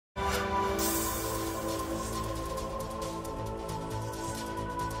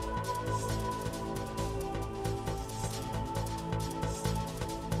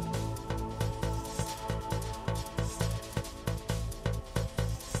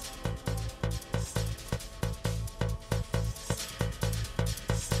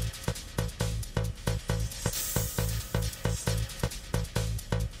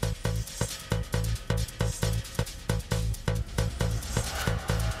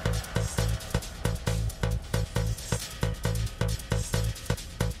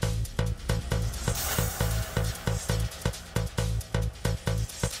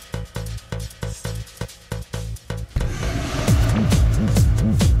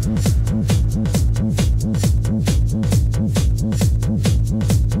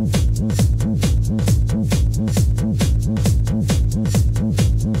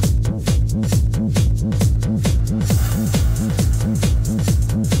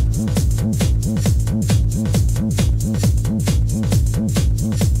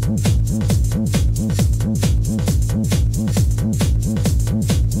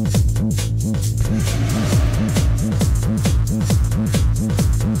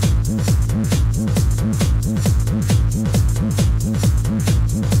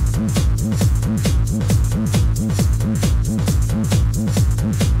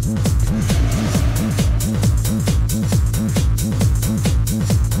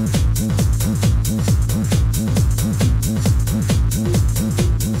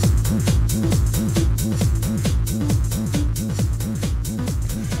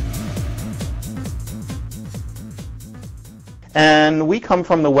come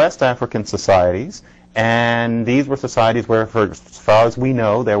from the West African societies, and these were societies where, as far as we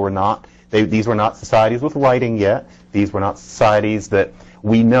know, these were not societies with writing yet. These were not societies that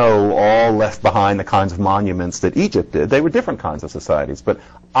we know all left behind the kinds of monuments that Egypt did. They were different kinds of societies. But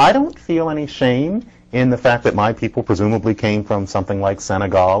I don't feel any shame in the fact that my people presumably came from something like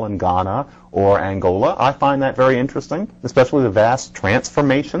Senegal and Ghana or Angola. I find that very interesting, especially the vast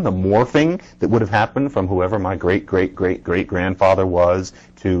transformation, the morphing that would have happened from whoever my great-great-great-great-grandfather was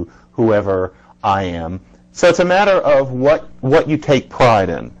to whoever I am. So it's a matter of what you take pride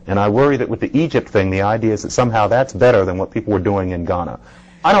in. And I worry that with the Egypt thing, the idea is that somehow that's better than what people were doing in Ghana.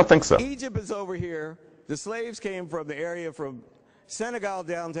 I don't think so. Egypt is over here. The slaves came from the area from Senegal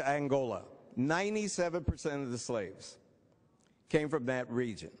down to Angola. 97% of the slaves came from that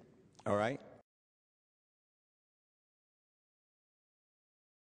region, all right?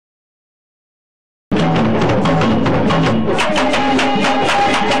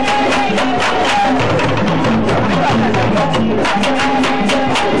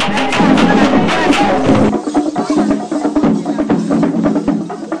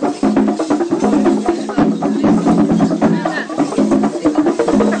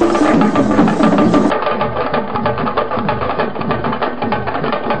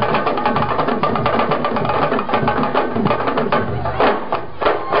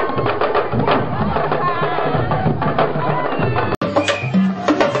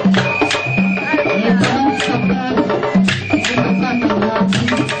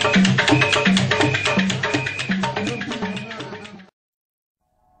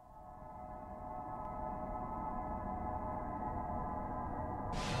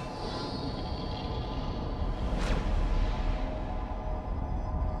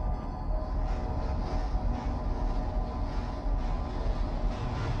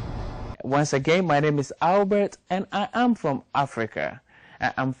 Once again, my name is Albert, and I am from Africa.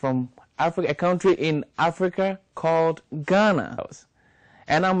 I am from Africa, a country in Africa called Ghana.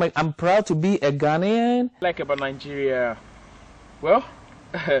 And I'm proud to be a Ghanaian. Like about Nigeria, well,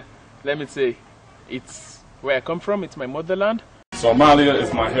 let me say, it's where I come from, it's my motherland. Somalia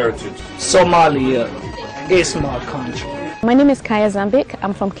is my heritage. Somalia is my country. My name is Kaya Zambik.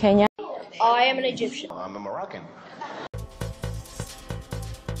 I'm from Kenya. I am an Egyptian. I'm a Moroccan.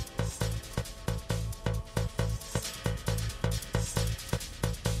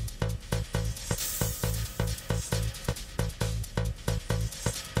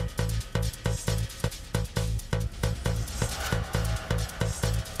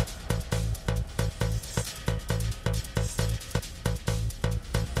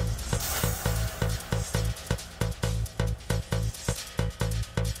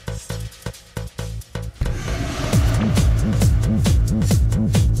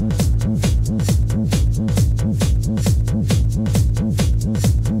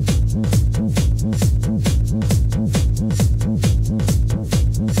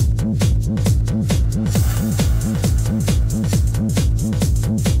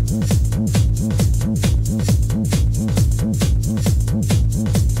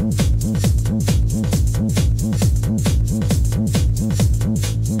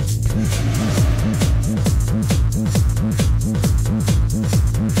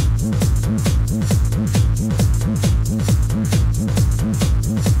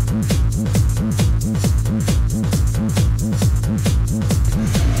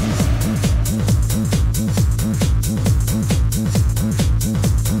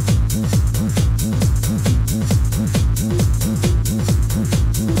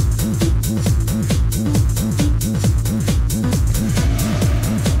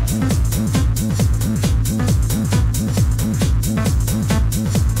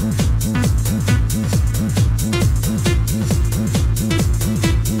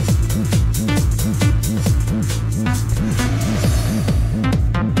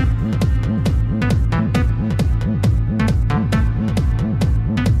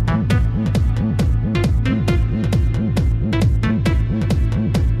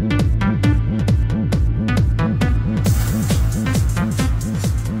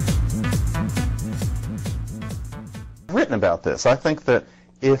 About this. I think that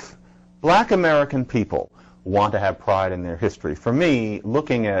if black American people want to have pride in their history, for me,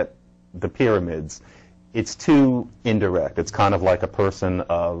 looking at the pyramids, it's too indirect. It's kind of like a person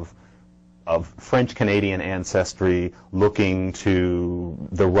of French-Canadian ancestry looking to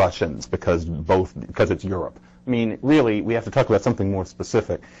the Russians because it's Europe. I mean, really, we have to talk about something more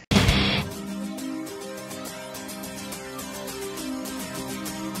specific.